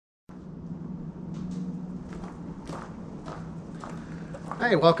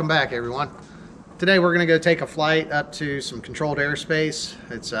Hey, welcome back everyone. Today we're going to go take a flight up to some controlled airspace.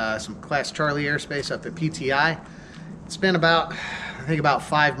 It's some Class Charlie airspace up at PTI. It's been about, I think about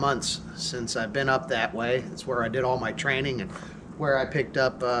 5 months since I've been up that way. It's where I did all my training and where I picked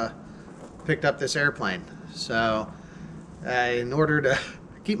up this airplane. So in order to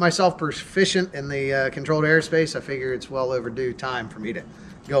keep myself proficient in the controlled airspace, I figure it's well overdue time for me to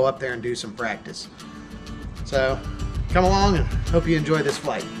go up there and do some practice. So come along and hope you enjoy this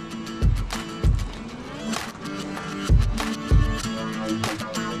flight.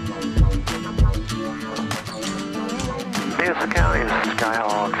 Houston County,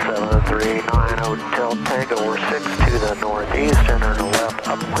 Skyhawk 739 Hotel Tango, we're 6 to the northeast, entering left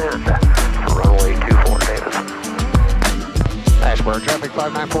upwind for runway 24 Davis. Ashboro, traffic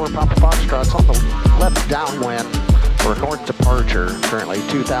 594 Papa Foxtrot's on the left downwind for north departure, currently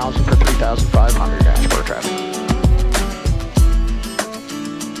 2,000 for 3,500 Ashboro traffic.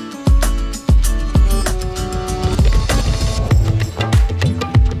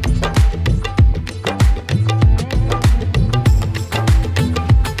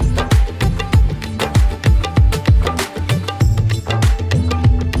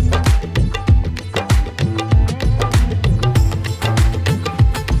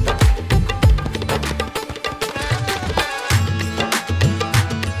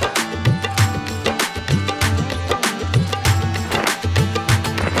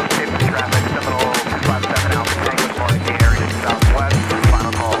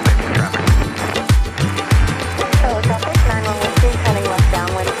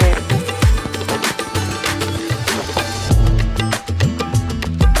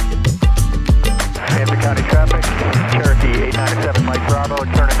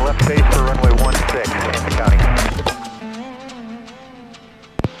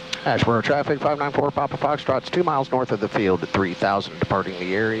 Ashboro traffic 594 Papa Foxtrot's 2 miles north of the field at 3,000, departing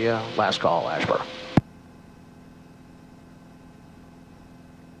the area. Last call, Ashboro.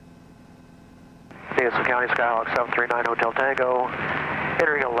 Houston County, Skyhawk 739 Hotel Tango,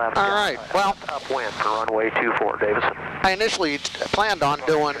 entering 11. All right, well, upwind for runway 24 Davison. I initially planned on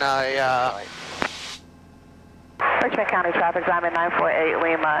doing a Richmond County traffic, Diamond 948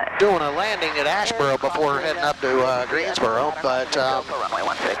 Lima. Doing a landing at Ashboro before heading up to Greensboro, but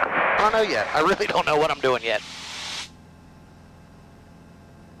I don't know yet. I really don't know what I'm doing yet.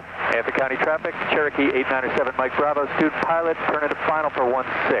 Hampton County traffic, Cherokee 897 Mike Bravo, student pilot, turn into final for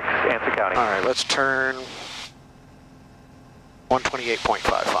 16, Hampton County. All right, let's turn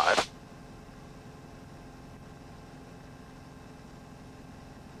 128.55.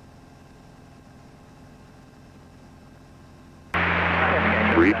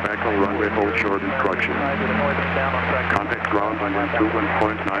 Read back on runway, hold short instructions. Contact ground on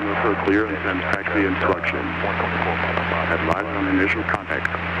 121.9 with her clearance and taxi instructions. Advise on initial contact.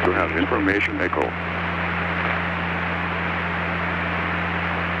 To have information echo.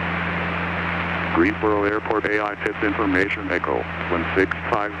 Greensboro Airport AI fits information echo.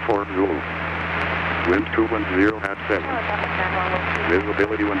 1654 Zulu. Wind 210 at 7.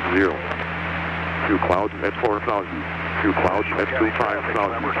 Visibility 10. Few clouds at 4,000. Few clouds at 25,000.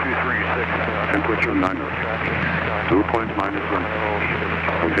 Temperature 9. Dew point -1.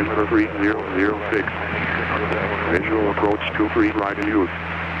 Altimeter 3006. Visual approach 23 right in use.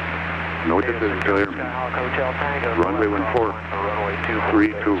 Notice is clearman. Runway 14.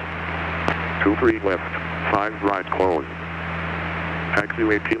 32. 23 left. 5 right close.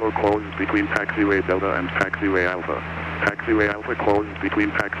 Taxiway Kilo closes between Taxiway Delta and Taxiway Alpha. Taxiway Alpha closes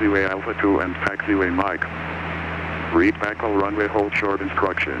between Taxiway Alpha 2 and Taxiway Mike. Read back all runway hold short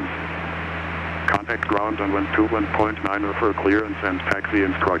instructions. Contact ground on 121.9 with her clearance and taxi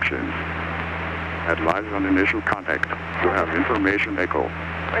instructions. Advise on initial contact. To have information echo.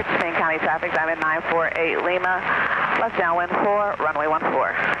 Richmond County traffic, Diamond 948 Lima. Left downwind 4, runway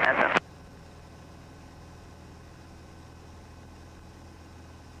 14. That's it.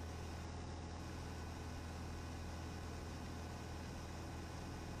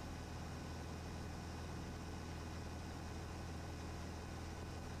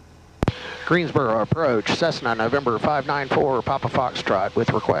 Greensboro approach, Cessna, November 594, Papa Foxtrot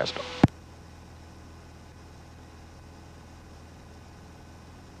with request.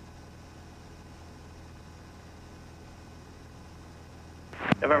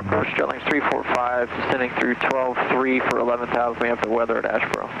 November 1st, Sterling 345, descending through 12-3 for 11,000. We have the weather at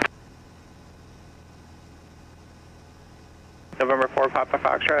Ashboro. November 4, Papa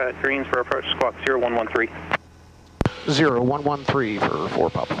Foxtrot at Greensboro approach, squawk 0113. 0113 for 4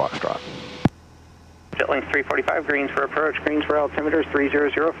 Papa Foxtrot. Jet length 345, Greensboro approach. Greensboro altimeter is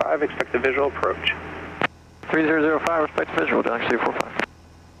 3005, expect the visual approach. 3005, expect the visual, Jet length 345.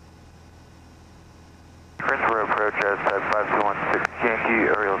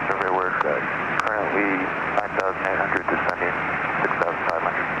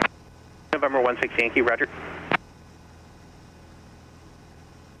 16 Yankee, roger.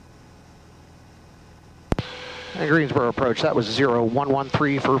 And Greensboro approach, that was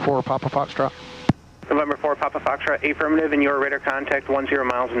 0113 for 4 Papa Foxtrot. November 4 Papa Foxtrot, affirmative, and your radar contact 10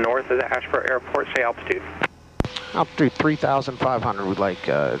 miles north of the Asheboro Airport, say altitude. Altitude 3,500, we'd like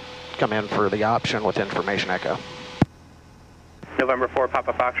come in for the option with information echo. November 4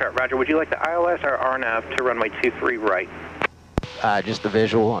 Papa Foxtrot, roger. Would you like the ILS or RNAV to runway 23 right? Just the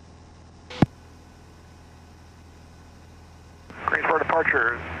visual. Greensboro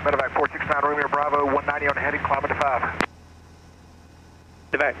departure, medevac 469 Romeo Bravo, 190 on heading, climbing to 5.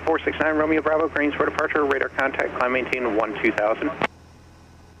 Medevac 469 Romeo Bravo, Greensboro departure, radar contact, climb maintain 2000.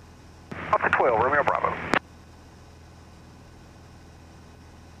 Up to 12, Romeo Bravo.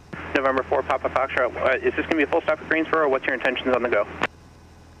 November 4 Papa Foxtrot, is this going to be a full stop at Greensboro, or what's your intentions on the go?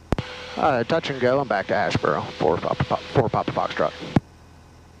 Touch and go and back to Asheboro, 4 Papa Foxtrot.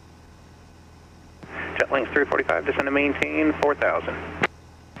 Jet length 345, descend to maintain 4000.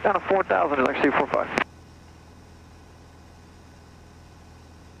 Down to 4,000, Deluxe 245.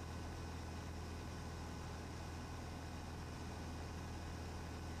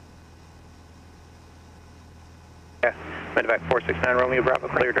 Yeah, medevac 469 Romeo Bravo,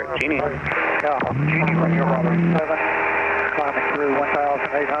 clear direct Genie. Yeah, Genie Romeo Bravo 7, climbing through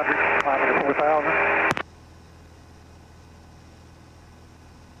 1,800, climbing to 4,000.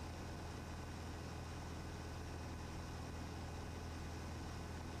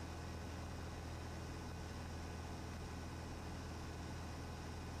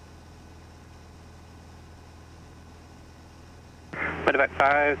 Medevac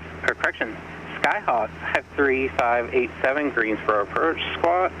 5, or correction, Skyhawk 5357, Greensboro approach,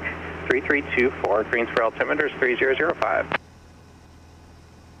 squawk 3324, Greensboro altimeter is 3005.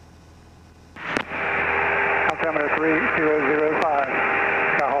 Altimeter 3005,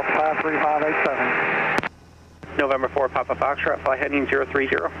 Skyhawk 53587. November 4 Papa Foxtrot, fly heading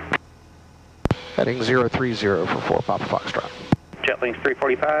 030. Heading 030 for 4 Papa Foxtrot. Jet length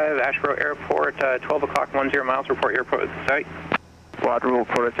 345, Asheboro Airport, 12 o'clock, 10 miles, report airport site. Roger, we'll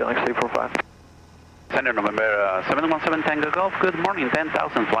report at jet length 345. Center November 717 Tango Golf, good morning,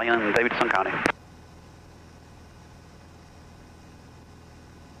 10,000, flying in Davidson County.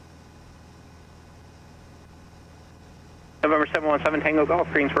 November 717 Tango Golf,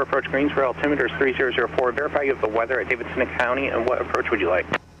 Greensboro approach, Greensboro altimeter is 3004. Verify you have the weather at Davidson County, and what approach would you like?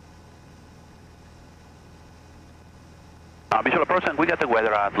 Visual approach, and we got the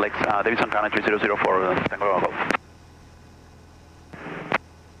weather at Lakes, Davidson County 3004 Tango Golf.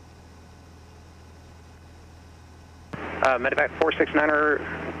 Medevac 469er,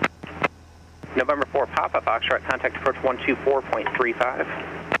 November 4 Papa Foxtrot, contact approach 124.35.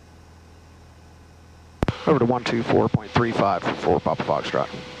 Over to 124.35 for 4 Papa Foxtrot.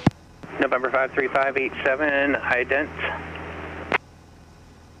 November 53587, ident.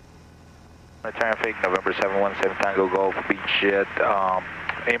 Traffic, November 717 Tango Golf, beach jet,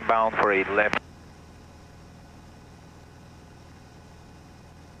 inbound for a left.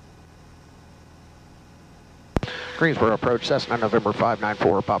 Greensboro approach, Cessna November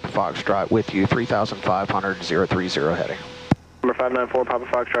 594 Papa Foxtrot with you, 3,500, 030 heading. Number 594 Papa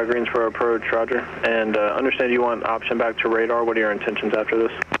Foxtrot, Greensboro approach, roger. And understand you want option back to radar. What are your intentions after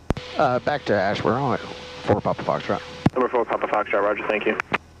this? Back to Asheboro, 4 Papa Foxtrot. Number 4 Papa Foxtrot, roger, thank you.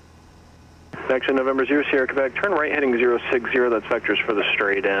 Next in November 0 Sierra Quebec, turn right heading 060, that's vectors for the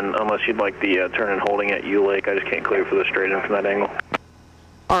straight in, unless you'd like the turn and holding at U Lake. I just can't clear for the straight in from that angle.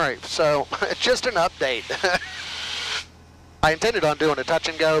 All right, so just an update. I intended on doing a touch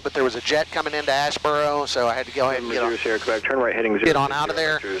and go, but there was a jet coming into Asheboro, so I had to go ahead and get on, turn right heading get on out of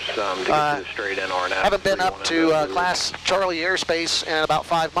there. To get to the straight in RNAV. Haven't been up to Class Charlie airspace in about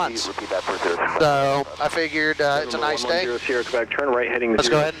 5 months. So I figured it's a nice day. Turn right heading Let's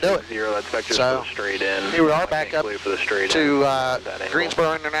go ahead and do it. That's vectors So for the straight in. here we are back up to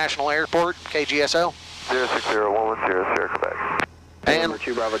Greensboro International Airport, KGSO. 060-110 Sierra Quebec. And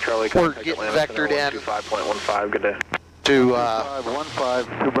Two Bravo Charlie, we're getting vectored in 5.15, good day. to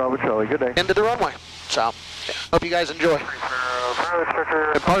 515, 2 Bravo Charlie, good day. into the runway. So, hope you guys enjoy.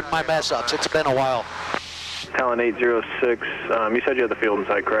 And pardon my mess ups, it's been a while. Talon 806, you said you had the field in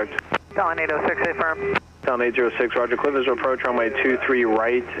sight, correct? Talon 806, affirm. Talon 806, roger. Clifford approach runway 23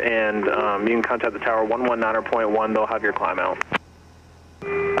 right, and you can contact the tower 119.1, they'll have your climb out.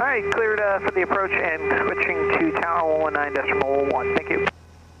 All right, cleared for the approach and switching to tower 119.1. Thank you.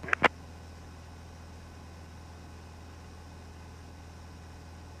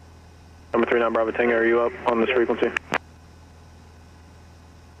 Number 39 Bravo Tango, are you up on this frequency?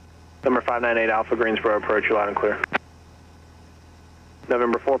 Number 598 Alpha Greensboro approach, you're loud and clear.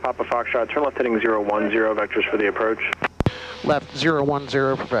 November 4 Papa Foxtrot, turn left heading 010, vectors for the approach. Left 010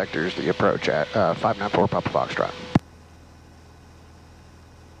 for vectors, the approach at 594 Papa Foxtrot.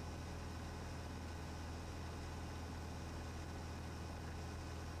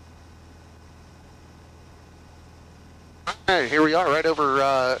 Alright, here we are, right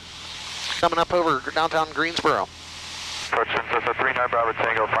over, coming up over downtown Greensboro. Approach Cessna 39 Bravo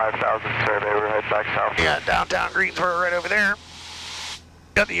Tango 5000, survey, we're heading back south. Yeah, downtown Greensboro right over there.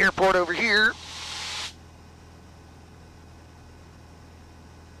 Got the airport over here.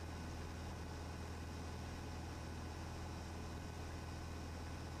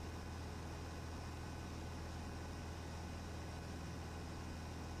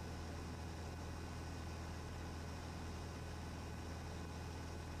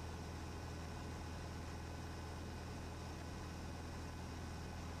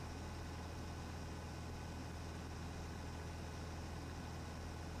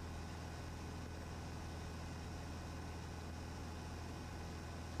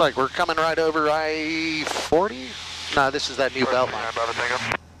 Like we're coming right over I-40? No, this is that new belt line. Bravo Tango.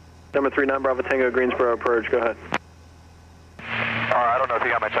 Number 39 Bravo Tango, Greensboro approach, go ahead. I don't know if you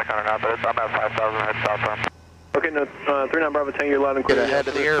got my check on or not, but I'm at 5,000, head southbound. Okay, no, 39 Bravo Tango, you're loud and clear. Get ahead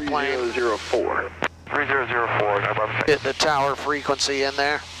of the airplane. 3004. 3004, no Bravo Tango. Get the tower frequency in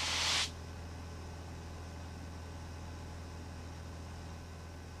there.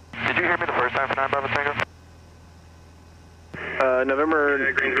 Did you hear me the first time for 9 Bravo Tango?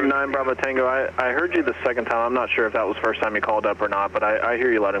 November 9 Bravo Tango, I heard you the second time. I'm not sure if that was the first time you called up or not, but I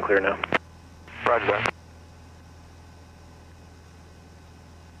hear you loud and clear now. Roger that.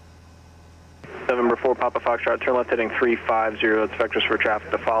 November 4 Papa Foxtrot, turn left heading 350, that's vectors for traffic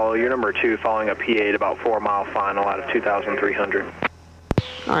to follow. You're number 2 following a P8 about 4 mile final out of 2,300.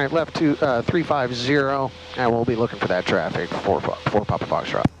 All right, left to 350, and we'll be looking for that traffic for Papa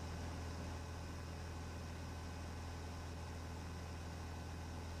Foxtrot.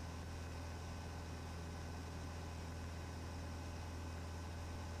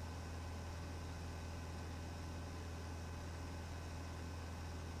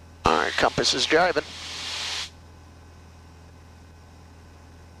 All right, compass is driving.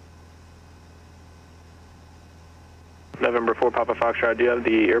 November 4 Papa Foxtrot, do you have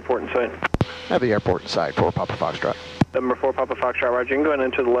the airport in sight? I have the airport in sight for Papa Foxtrot. November 4 Papa Foxtrot, Roger. You can go ahead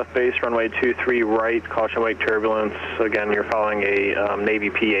into the left base, runway 23 right, caution wake turbulence. Again, you're following a Navy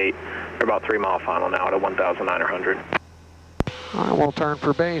P8. You're about 3 mile final now at a 1,900. All right, we'll turn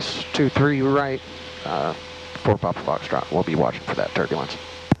for base, 23 right for Papa Foxtrot. We'll be watching for that turbulence.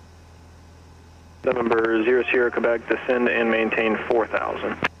 November 0 Sierra Quebec, descend and maintain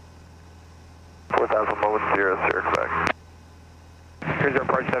 4,000. 4,000 low and 0 Sierra Quebec. Here's our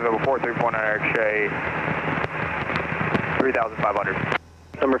approach November 4349 X-ray, 3,500.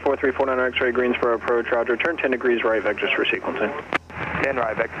 Number 4349 X-ray, Greensboro approach, Roger. Turn 10 degrees right, vectors for sequencing. 10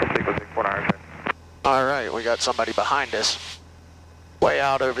 right, vector for sequencing, 49 X-ray. All right, we got somebody behind us, way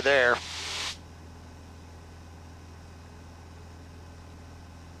out over there.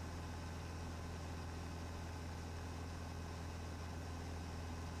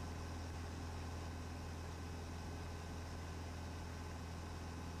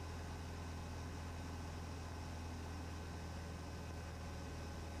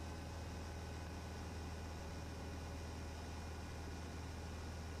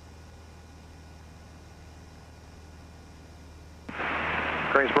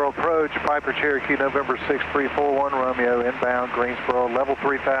 Greensboro approach, Piper Cherokee, November 6341, Romeo, inbound, Greensboro, level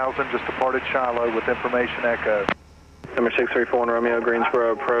 3000, just departed Shiloh with information echo. Number 6341, Romeo,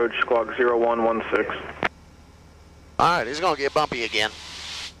 Greensboro approach, squawk 0116. All right, he's going to get bumpy again.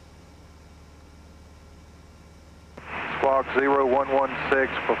 Squawk 0116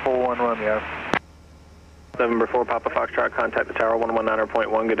 for 41 Romeo. November 4 Papa Foxtrot, contact the tower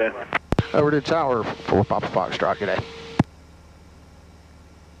 119.1, good day. Over to tower for Papa Foxtrot, good day.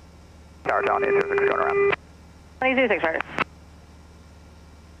 Tower, Town 806, going around. 26, Roger.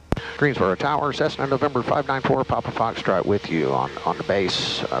 Greensboro Tower, Cessna, November 594, Papa Foxtrot with you on the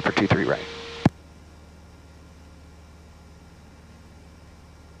base for 23 right.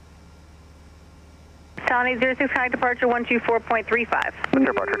 Town 806, high departure 124.35.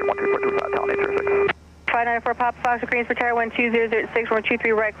 Departure 12425, Town 806. 594 Papa Fox, Greensboro Tower 12006,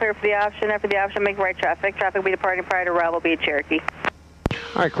 123 right, clear for the option. After the option, make right traffic. Traffic will be departing prior to arrival, be a Cherokee.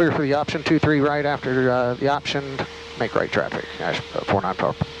 All right, clear for the option, 23 right after the option, make right traffic.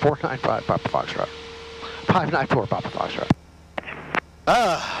 495 Papa Foxtrot. 594 Papa Foxtrot.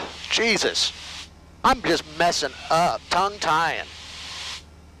 Jesus. I'm just messing up, tongue tying.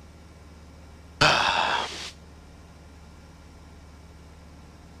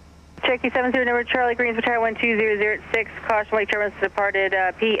 Cherokee 70 number Charlie, Greensboro Tower 12006, caution wake turbulence departed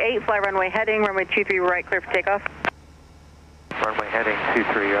P8, fly runway heading, runway 23 right, clear for takeoff. Runway heading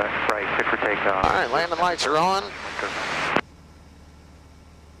 23 right, clear for takeoff. All right, landing lights are on.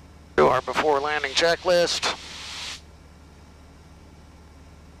 Do our before landing checklist.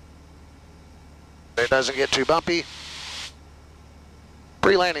 It doesn't get too bumpy.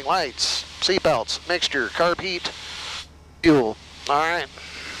 Pre-landing lights, seatbelts, mixture, carb heat, fuel. All right.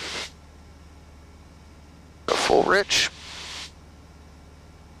 Go full rich.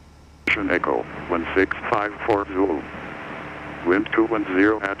 Echo 1654 Zulu. Wind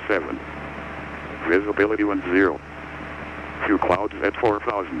 210 at 7. Visibility 10. Few clouds at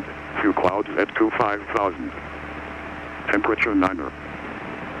 4,000. Few clouds at 25,000. Temperature 9er.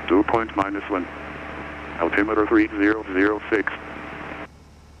 Dew point -1. Altimeter 3006.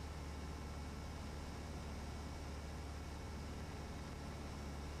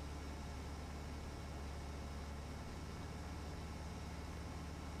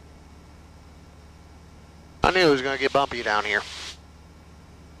 I knew it was going to get bumpy down here.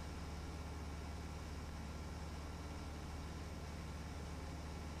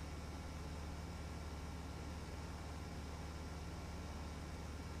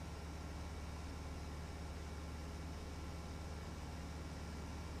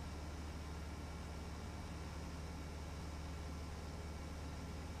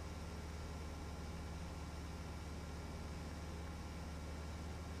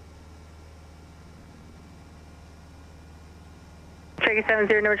 Cherokee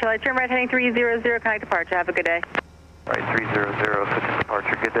 70 number Charlie, turn right heading 300, connect departure. Have a good day. Right, 300, switching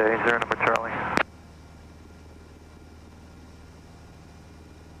departure. Good day, 0 number Charlie.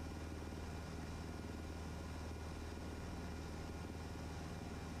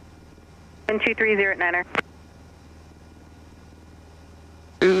 Wind 230 at Niner.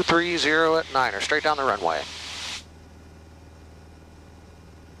 230 at Niner, straight down the runway.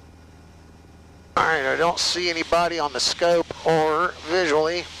 All right, I don't see anybody on the scope or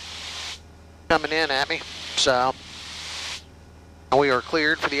visually coming in at me, so we are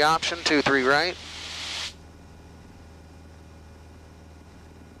cleared for the option 23 right.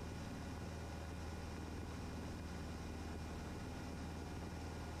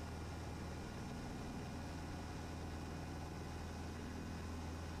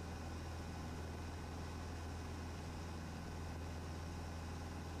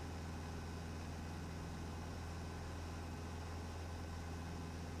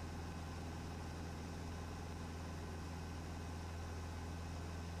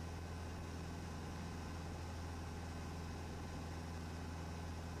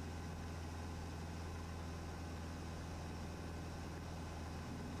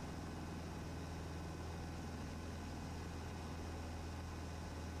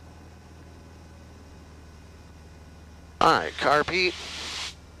 All right, carb heat.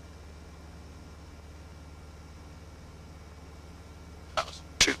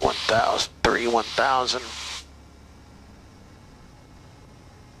 Two 1,000, 3 1,000.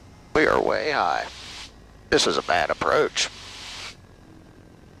 We are way high. This is a bad approach.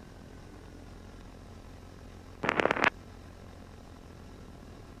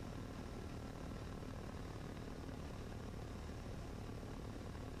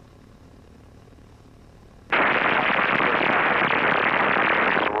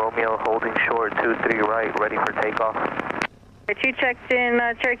 Holding short, 23 right, ready for takeoff. 2 checked in,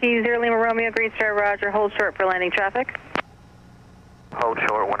 Cherokee 0 Lima Romeo, Green Star Roger, hold short for landing traffic. Hold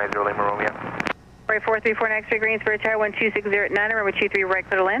short, 10 Lima Romeo. Right 434 next to Greensboro Tower 1260 at 9, runway 23 right,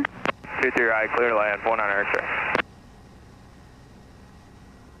 clear to land. 23 right, clear to land, 49 X-ray.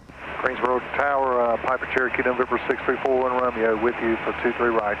 Greensboro Tower, Piper Cherokee November 6341 Romeo with you for 23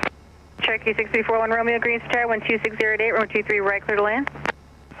 right. Cherokee 6341 Romeo, Greensboro Tower 12608, runway 23 right, clear to land.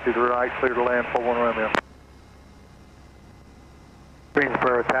 23 right, clear to land, 41 Romeo.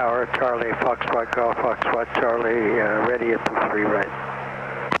 Greensboro Tower, Charlie, Foxtrot Golf, Foxtrot Charlie, ready at 23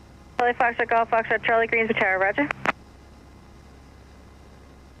 right. Charlie, Foxtrot Golf, Foxtrot Charlie, Greensboro Tower, roger.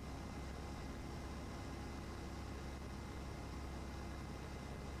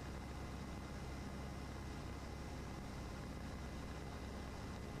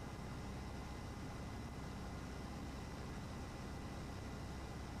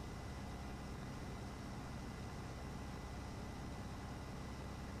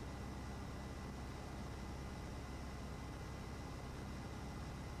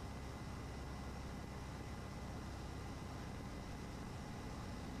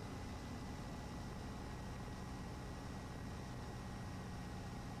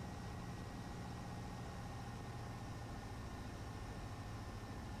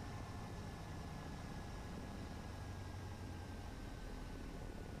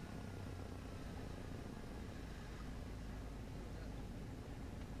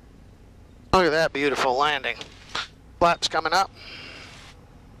 Look at that beautiful landing. Flaps coming up.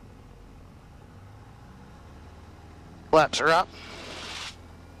 Flaps are up.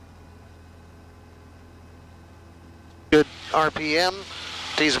 Good RPM.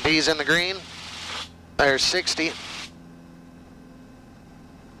 T's and P's in the green. There's 60.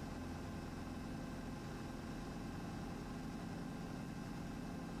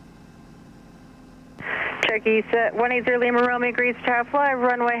 Cherokee set 180 Lima Romeo agrees to tower fly,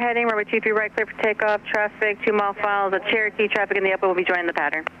 runway heading, runway 23 right clear for takeoff, traffic 2 mile files of Cherokee, traffic in the upper will be joining the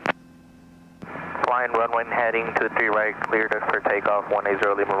pattern. Flying runway heading 23 right cleared for takeoff,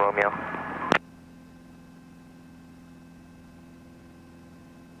 180 Lima Romeo.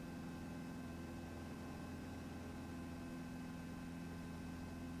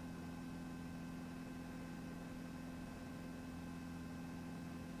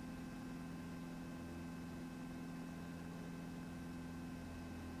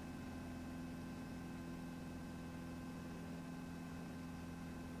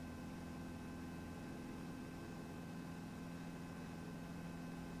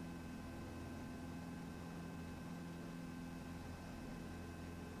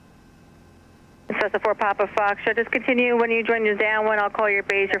 Cessna 4 Papa Foxtrot, just continue when you join your downwind. I'll call your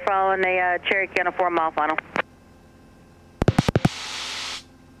base. You're following a Cherokee on a 4 mile funnel.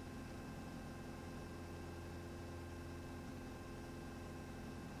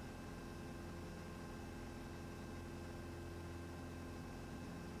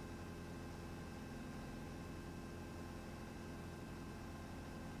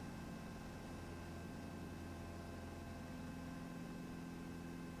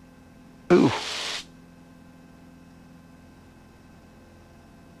 Ooh.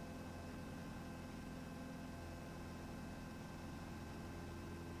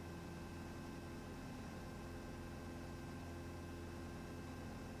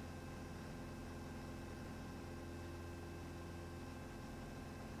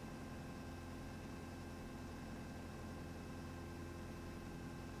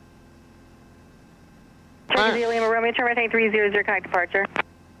 Cherokee Lima Romeo, turn right heading 300, connect departure.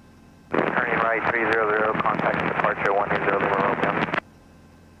 Turning right 300, contact departure 180 Lima Romeo.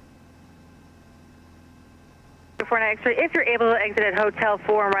 Before an X-ray, if you're able to exit at Hotel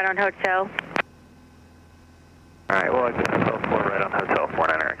 4 and right on Hotel. Alright, we'll exit Hotel 4 right on Hotel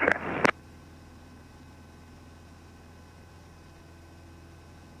 49er X-ray.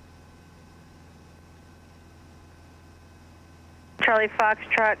 Charlie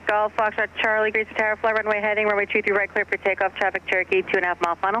Foxtrot, Golf Foxtrot, Charlie, Grease Tower, fly runway heading, runway 23 right clear for takeoff, traffic Cherokee, 2.5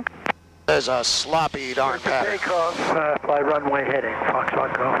 mile funnel. There's a sloppy darn pattern. Takeoff, fly runway heading.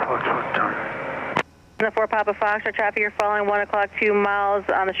 Foxtrot, Golf, Foxtrot, Charlie. The 4 Papa Foxtrot, traffic you're following 1 o'clock, 2 miles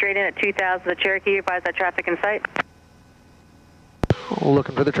on the straight in at 2000, the Cherokee, advise that traffic in sight.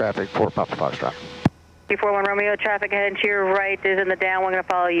 Looking for the traffic, 4 Papa Foxtrot. 241 Romeo, traffic ahead to your right is in the downwind, going to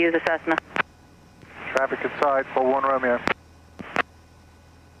follow you, the Cessna. Traffic inside, 41 Romeo.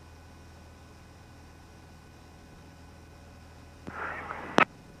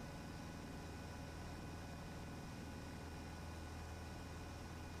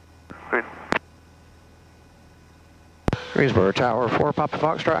 Greensboro Tower, 4 Papa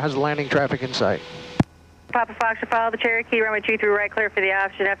Foxtrot has landing traffic in sight. Papa Foxtrot, follow the Cherokee, runway 23 right clear for the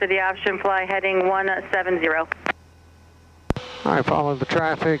option. After the option, fly heading 170. All right, follow the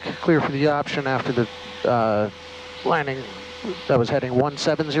traffic, clear for the option after the landing. That was heading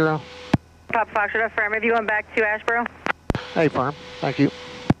 170. Papa Foxtrot, affirmative. You going back to Ashboro? Hey, firm. Thank you.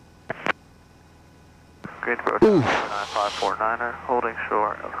 Greensboro 9549er, holding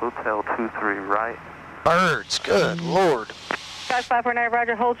short of Hotel 23 right. Birds, good Lord. 5549,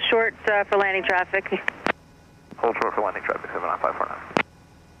 Roger, hold short for landing traffic. Hold short for landing traffic, 79549.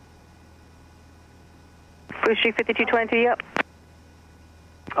 Blue Street 5222, yep.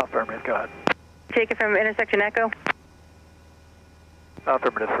 Affirmative, go ahead. Take it from intersection Echo.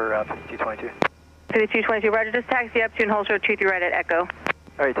 Affirmative for 5222. 5222, Roger, just taxi up to and hold short 23 right at Echo.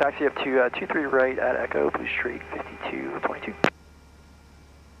 All right, taxi up to 23 right at Echo, Blue Street 5222.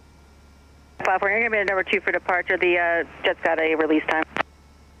 54, you're going to be at number 2 for departure. The jet's got a release time.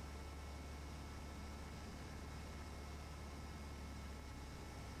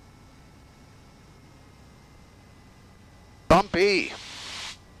 Bumpy.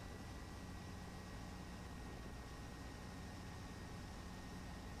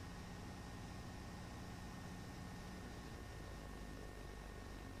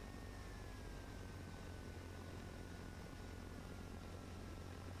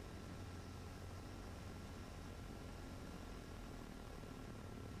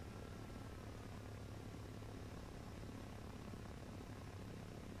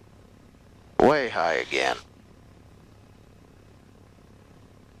 Way high again.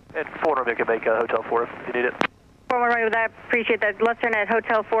 And 4 you can make Hotel 4 if you need it. 4-1 runway with that. Appreciate that. Let's turn at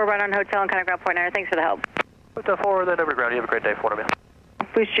Hotel 4, right on Hotel and kind of ground point 9. Thanks for the help. Hotel 4, then over to ground. You have a great day, 4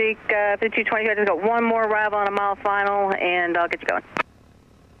 Blue Streak, 5220. I just got one more arrival on a mile final, and I'll get you going.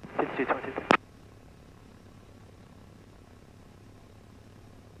 5222.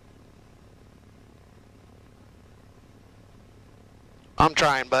 I'm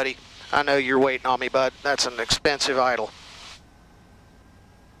trying, buddy. I know you're waiting on me, bud. That's an expensive idle.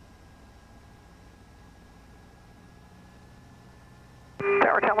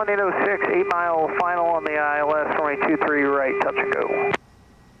 Tower Talon 806, 8 mile final on the ILS, runway 23 right, touch and go.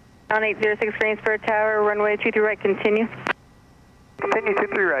 On 806 Greensboro Tower, runway 23 right, continue. Continue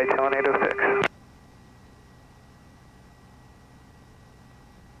 23 right, Talon 806.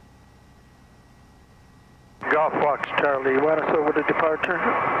 Golf Fox Charlie, you want us over to departure?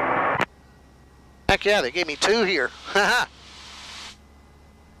 Heck yeah, they gave me 2 here. Haha.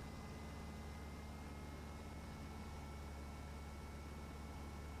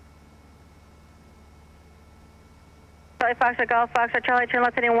 Charlie Fox, Golf Fox, Charlie, turn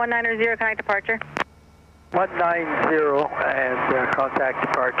left heading 190, connect departure. 190 and contact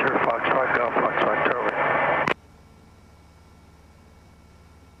departure, Foxtrot Golf, Foxtrot Charlie.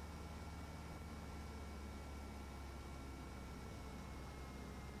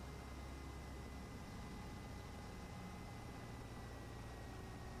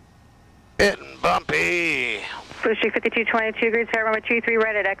 Getting bumpy. Blue Streak 5222, Greensboro Tower, runway 23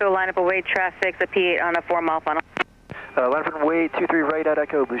 right at Echo, line up away traffic, the P8 on a 4-mile funnel. Line up away 23 right at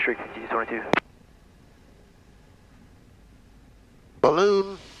Echo, Blue Streak 5222.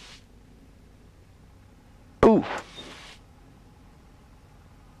 Balloon. Ooh.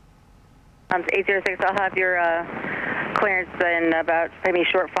 806, I'll have your clearance in about maybe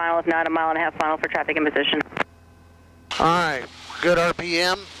short final, if not a mile and a half final for traffic in position. All right, good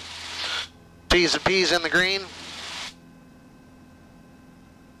RPM. T's and P's in the green.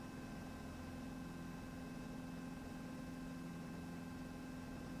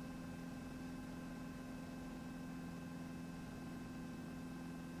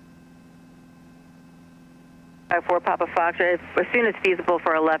 For Papa Fox, as soon as feasible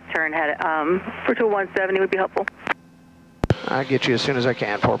for a left turn, head for 170 would be helpful. I'll get you as soon as I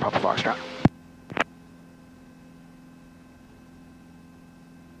can for Papa Foxtrot.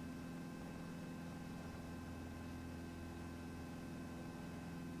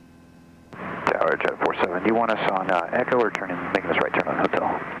 Tower Jet 47, do you want us on Echo or making this right turn on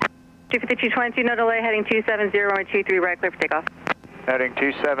Hotel? 25222, no delay, heading 270, runway 23 right, clear for takeoff. Heading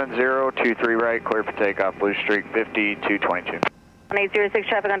 270, 23 right, clear for takeoff, Blue Streak 5222. On 806,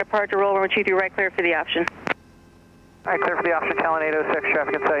 traffic on departure, roll, runway 23 right, clear for the option. All right, clear for the option, Talon 806,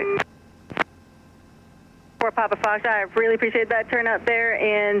 traffic in sight. For Papa Fox, I really appreciate that turn out there,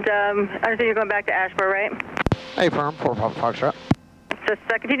 and I understand you're going back to Ashboro, right? Hey, firm, for Papa Foxtrot. Just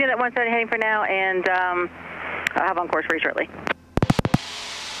continue that 170 heading for now, and I'll have on course for you shortly.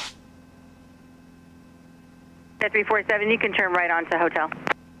 At 347, you can turn right onto Hotel. All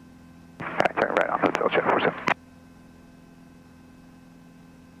right, turn right on Hotel, Jet 47.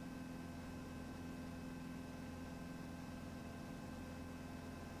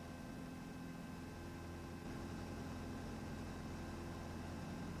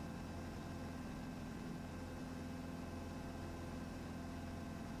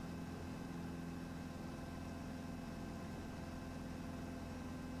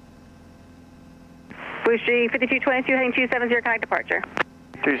 Blue Streak 5222, heading 270, connect departure.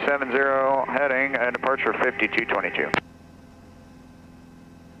 270, heading and departure 5222. All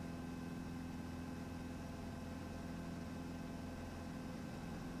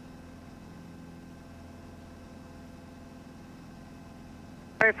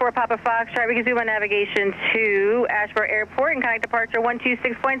right, for Papa Fox, right, we can zoom on navigation to Ashboro Airport and connect departure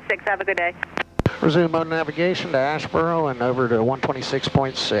 126.6. Have a good day. Resume on navigation to Ashboro and over to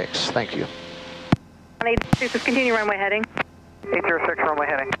 126.6. Thank you. 806, continue runway heading. 806, runway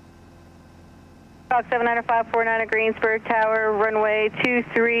heading. Fox 79549 at Greensboro Tower, runway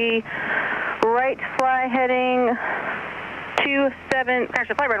 23 right, fly heading 27,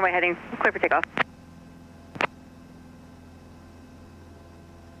 actually fly runway heading, clear for takeoff.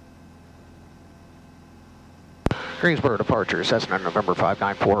 Greensboro departure, Cessna November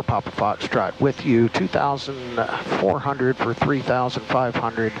 594, Papa Foxtrot with you, 2,400 for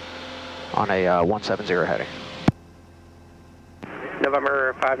 3,500 on a 170 heading.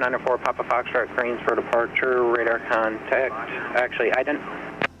 November 594, Papa Foxtrot, Greensboro departure, radar contact. Actually, I didn't.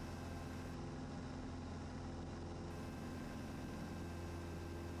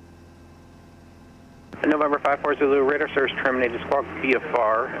 November 54 Zulu, radar service terminated, squawk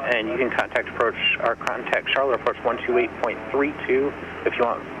VFR, and you can contact Charlotte approach 128.32 if you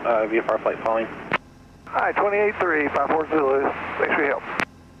want VFR flight following. Hi, 28-3, 54 Zulu. Thanks for your help.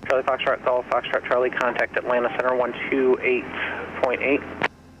 Charlie Foxtrot Golf, Foxtrot Charlie, contact Atlanta Center 128.8.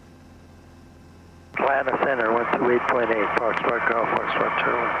 Atlanta Center 128.8, Foxtrot Golf, Foxtrot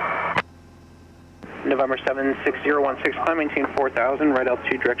Charlie. November 76016, climb maintain 4000, right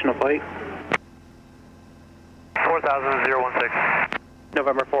altitude directional flight. 4000-016.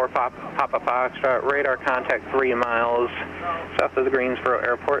 November 4 Papa Foxtrot, radar contact 3 miles south of the Greensboro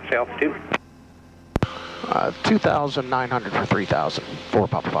Airport, say altitude. 2,900 for 3,000 for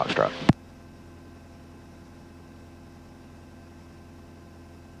Papa Foxtrot.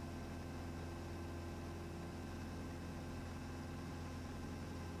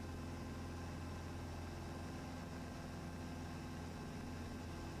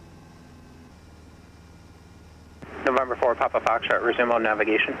 November 4 Papa Foxtrot, resume mode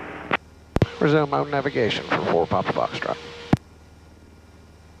navigation. Resume mode navigation for 4 Papa Foxtrot.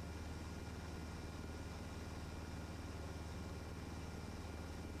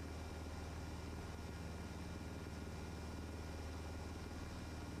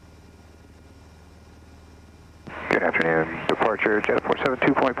 Good afternoon. Departure, Jet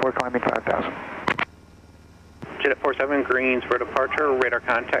 472.4, climbing 5,000. Jet 47 Greensboro departure, radar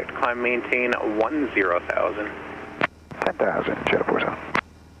contact, climb maintain 10,000. 10,000, Jet 47.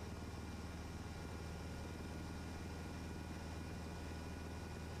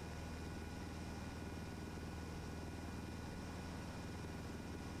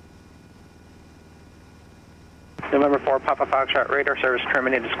 November 4 Papa Foxtrot, radar service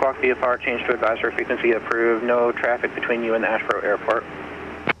terminated, squawk VFR, change to advisory frequency approved, no traffic between you and the Asheboro Airport.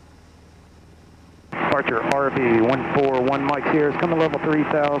 Departure RV 141 Mike here is coming level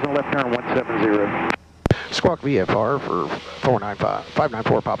 3000, left turn 170. Squawk VFR for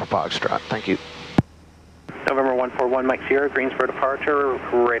 594 Papa Foxtrot. Thank you. November 141 Mike Sierra, Greensboro departure,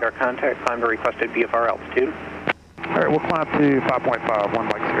 radar contact, climb to requested VFR altitude. All right, we'll climb up to 5.5, 1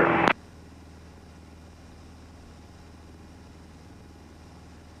 Mike Sierra.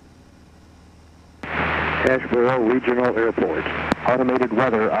 Asheboro Regional Airport. Automated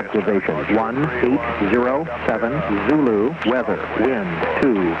weather observations. 1807 Zulu. Weather. Wind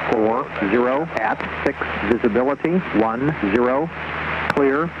 240 at 6. Visibility 10.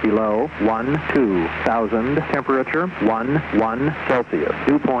 Clear below 12,000. Temperature 11 Celsius.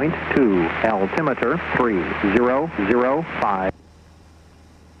 Dew point 2. Altimeter 3005.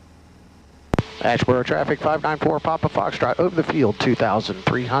 Asheboro traffic 594 Papa Foxtrot over the field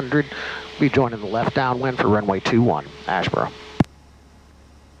 2,300. Be joining the left downwind for runway 21, Asheboro.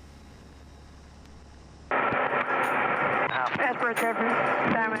 Asheboro traffic,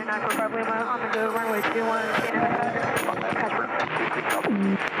 Diamond 945 Lima, on the go, runway 21, Asheboro.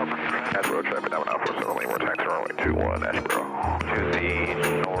 Asheboro traffic, Diamond 947 Lima, we're taxiing runway 21, Asheboro. To the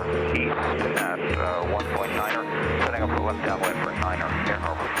northeast at 1.9er, setting up for left downwind for 9er, Air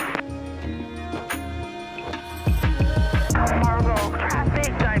Harbor. Margo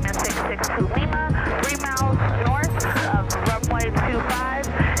traffic, Diamond 662 Lima, 3 miles north of runway 25,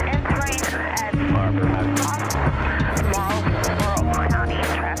 entering at Marlboro County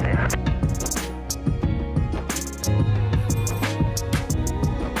traffic.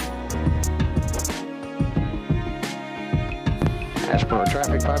 Asheboro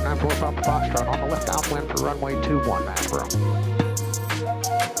traffic 594 Papa Foxtrot on the left downwind for runway 21, Asheboro.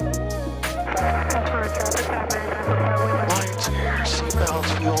 Asheboro traffic, Diamond 945 Lima. Lights, air, seatbelts,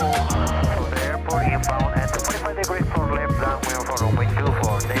 fuel. For the airport, inbound at 25 degrees for left downwind for runway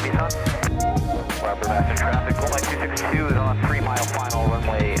 24, Davidson. Larboard master traffic, runway 262 is on a 3-mile final,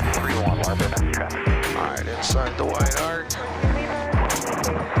 runway 31, larboard master traffic. Alright, inside the wide arc.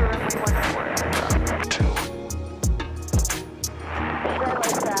 2.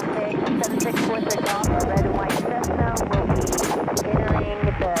 Runway traffic, 7646 off, red and white Cessna will be entering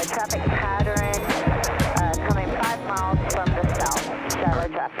the traffic pattern coming 5 miles from the south. Shallow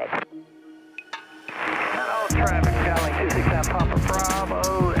traffic. Hello, traffic, Charlie 267 Papa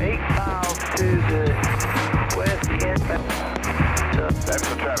Bravo, 8 miles to the west inbound.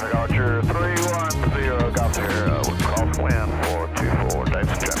 Davidson traffic, Archer 310, Golf here, with crosswind 424,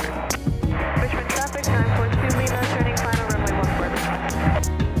 Davidson traffic. Richmond traffic, 942 Lima, turning final runway 14.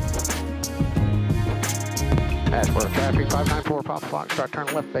 Asheboro traffic 594 Papa Foxtrot, turn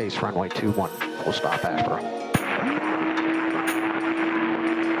left base, runway 21. Full stop, Asheboro.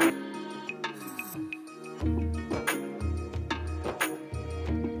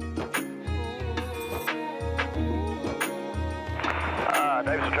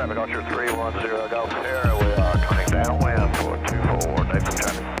 Davidson traffic, Archer 310, Golf Sierra with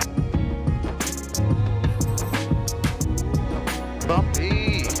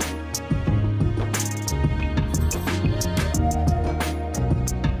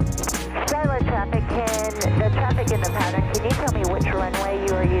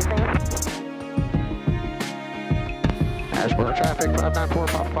Ashboro traffic, 594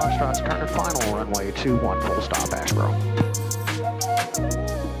 Papa Foxtrot's turn final, runway 21, full stop, Ashboro.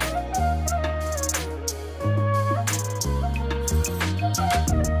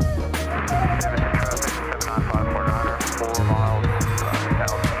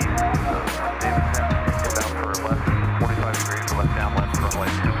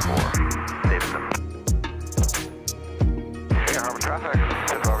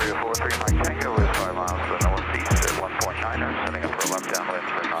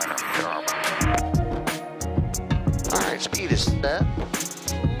 Speed is set.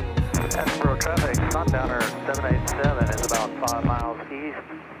 Ashboro traffic, Sundowner 787 is about 5 miles east.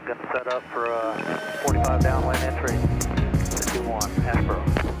 Going to set up for a 45 downwind entry to 21, Ashboro.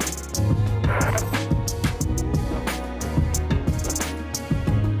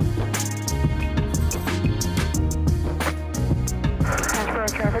 Ashboro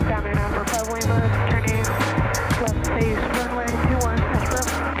traffic, down number 5 Lima, turning left face, runway 21, Ashboro.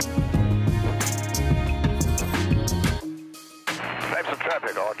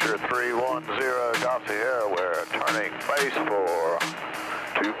 Traffic, Archer 310 Dossier, we're turning base for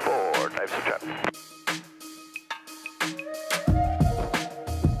 24, types of traffic.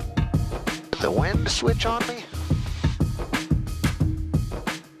 The wind switch on me?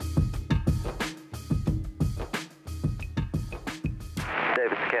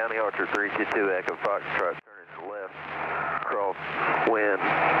 Davis County, Archer 322 Echo Foxtrot, turning left, cross wind,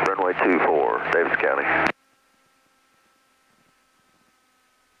 runway 24, Davis County.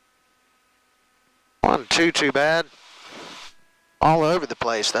 1-2, too bad. All over the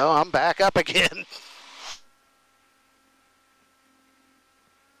place, though. I'm back up again.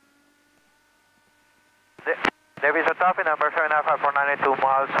 Davis Otafi, number 79549, 2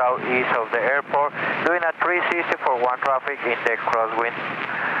 miles southeast of the airport. Doing a 360 for 1 traffic index crosswind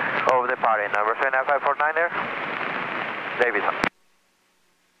of the party. Number 79549 there. Davis.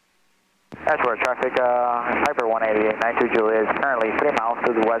 Ashboro traffic, Piper 188, 92 Juliet is currently 3 miles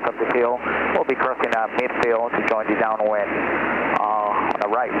to the west of the field. We'll be crossing midfield to join the downwind on the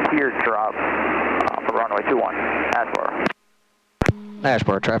right teardrop for runway 21, Ashboro.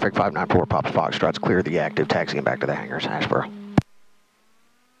 Ashboro traffic, 594 Papa Foxtrot's clear the active, taxiing back to the hangars, Ashboro.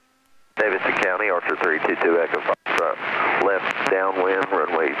 Davidson County, Archer 322 Echo Foxtrot, left downwind,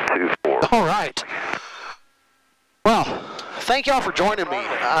 runway 24. All right. Well, thank y'all for joining me.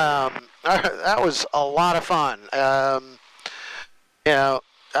 That was a lot of fun. You know,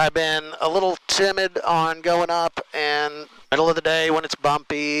 I've been a little timid on going up in middle of the day when it's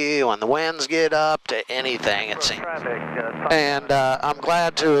bumpy, when the winds get up to anything, it seems. And I'm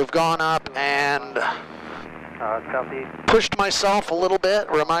glad to have gone up and pushed myself a little bit,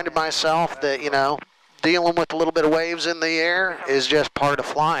 reminded myself that, you know, dealing with a little bit of waves in the air is just part of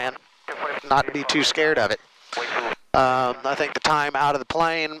flying, not to be too scared of it. I think the time out of the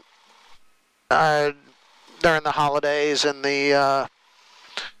plane during the holidays and the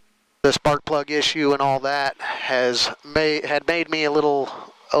spark plug issue and all that had made me a little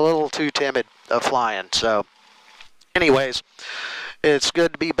too timid of flying. So anyways, it's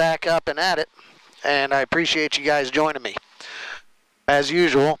good to be back up and at it, and I appreciate you guys joining me. As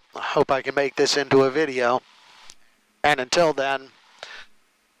usual, I hope I can make this into a video, and until then,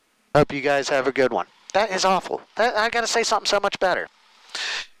 hope you guys have a good one. That is awful. I gotta say something so much better.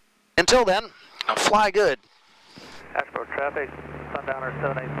 Until then, fly good. Ashboro traffic, Sundowner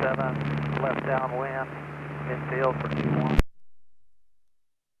 787, left downwind, midfield for 21.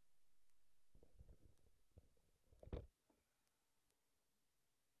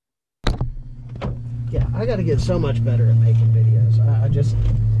 Yeah, I gotta get so much better at making videos.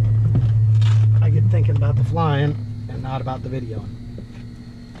 I get thinking about the flying and not about the videoing.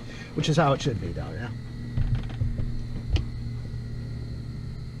 Which is how it should be, though, yeah?